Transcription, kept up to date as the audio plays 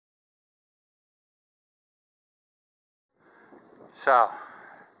So,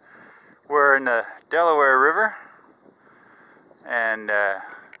 we're in the Delaware River, and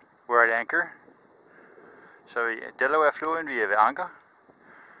we're at anchor. Så Delaware floden, vi er ved anker.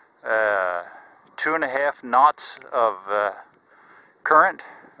 2,5 knots of current,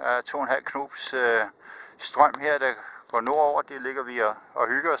 2,5 knops strøm her, der går nordover. Det ligger vi og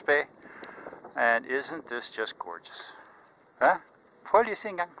hygger os bag. And isn't this just gorgeous? Ja? Prøv lige at se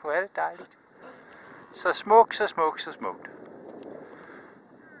en gang, hvor er det dejligt. Så smukt, så smukt, så smukt.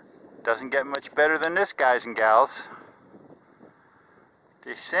 Doesn't get much better than this, guys and gals.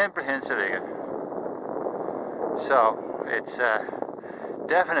 Det er simpelthen så lækkert. So, it's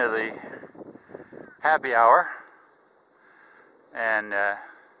definitely happy hour, and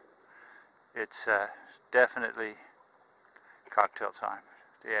it's definitely cocktail time.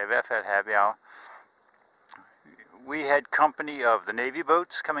 Det er I hvert fald happy hour. We had company of the Navy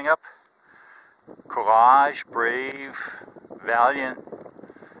boats coming up. Courage, Brave, Valiant,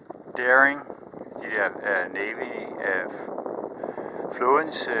 Daring. De der Navy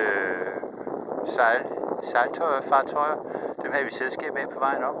flådens sejlfartøjer. Dem havde vi selskab af på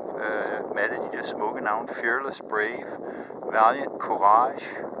vejen op. Med alle de der smukke navne. Fearless, Brave, Valiant,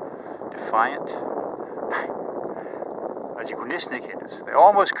 Courage, Defiant. Og de kunne næsten ikke hente os. They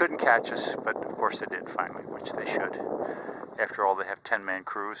almost couldn't catch us, but of course they did finally, which they should. After all, they have 10-man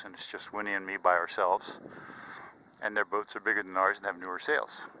crews, and it's just Winnie and me by ourselves. And their boats are bigger than ours and have newer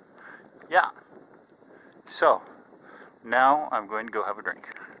sails. Yeah. So, now I'm going to go have a drink.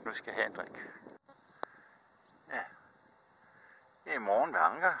 Nu skal jeg have en drink. Yeah. Det er morgen ved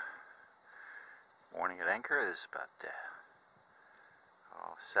anker. Morning at anchor is about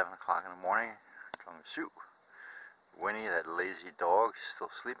 7 o'clock in the morning. Klokken 7. Winnie, that lazy dog, is still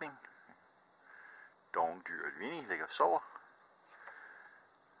sleeping. Dovendyret Winnie ligger og sover.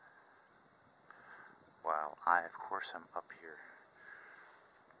 While I, of course, am up here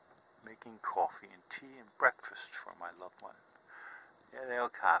making coffee and tea and breakfast for my loved one. Jeg laver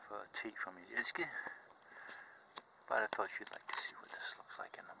kaffe og te for min elske. But I thought you'd like to see what this looks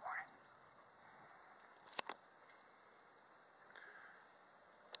like in the morning.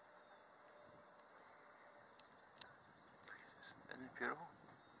 Isn't it beautiful?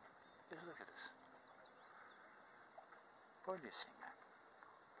 Just look at this. What do you see, man?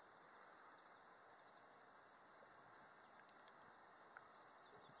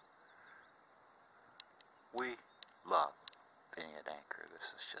 We love being at anchor.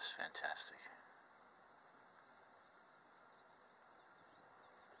 This is just fantastic.